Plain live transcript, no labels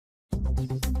So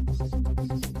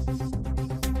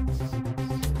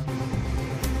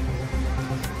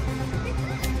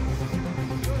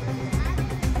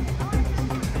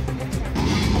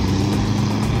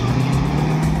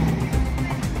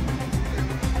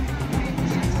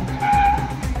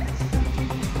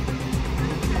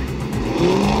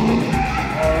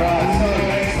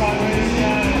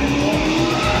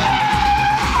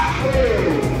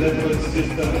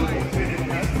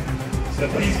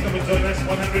please come and join us,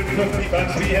 150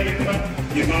 bucks, we having fun.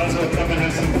 You might as well come and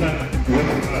have some fun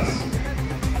with us.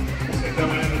 So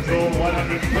come and draw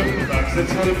 150 bucks,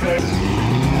 that's what it takes.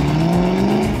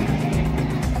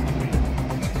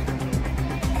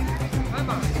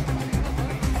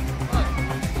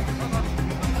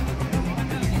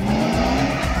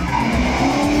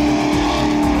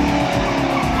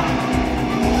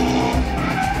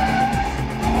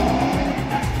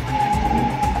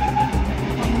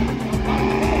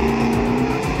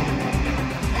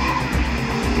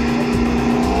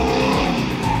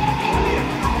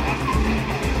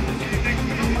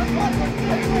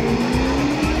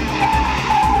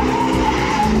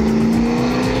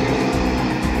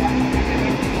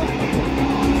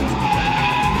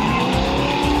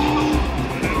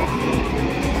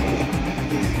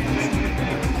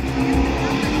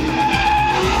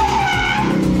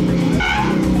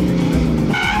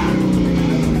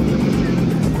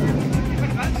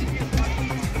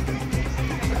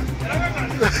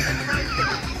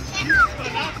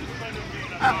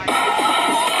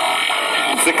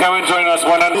 So come and join us,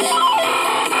 100.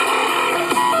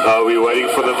 We're waiting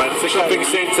for the Manchester Shopping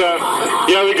Centre.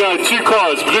 Here we go, 2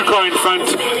 cars, blue car in front,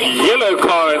 yellow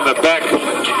car in the back.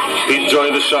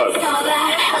 Enjoy the show.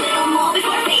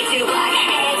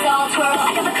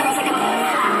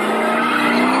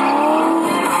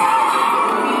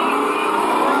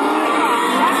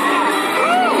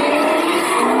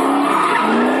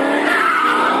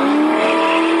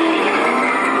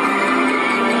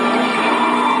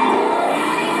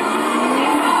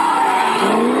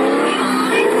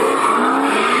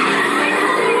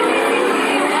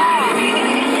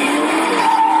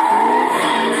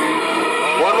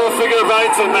 Figure of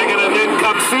 8, and they're going to then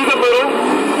come through the middle,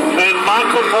 and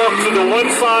Michael park to the one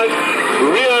side,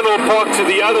 Rian will park to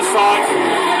the other side,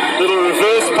 little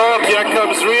reverse park. Here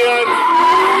comes Rian,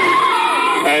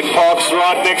 and parks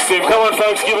right next to him. Come on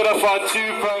folks, give it up for our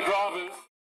 2 programs.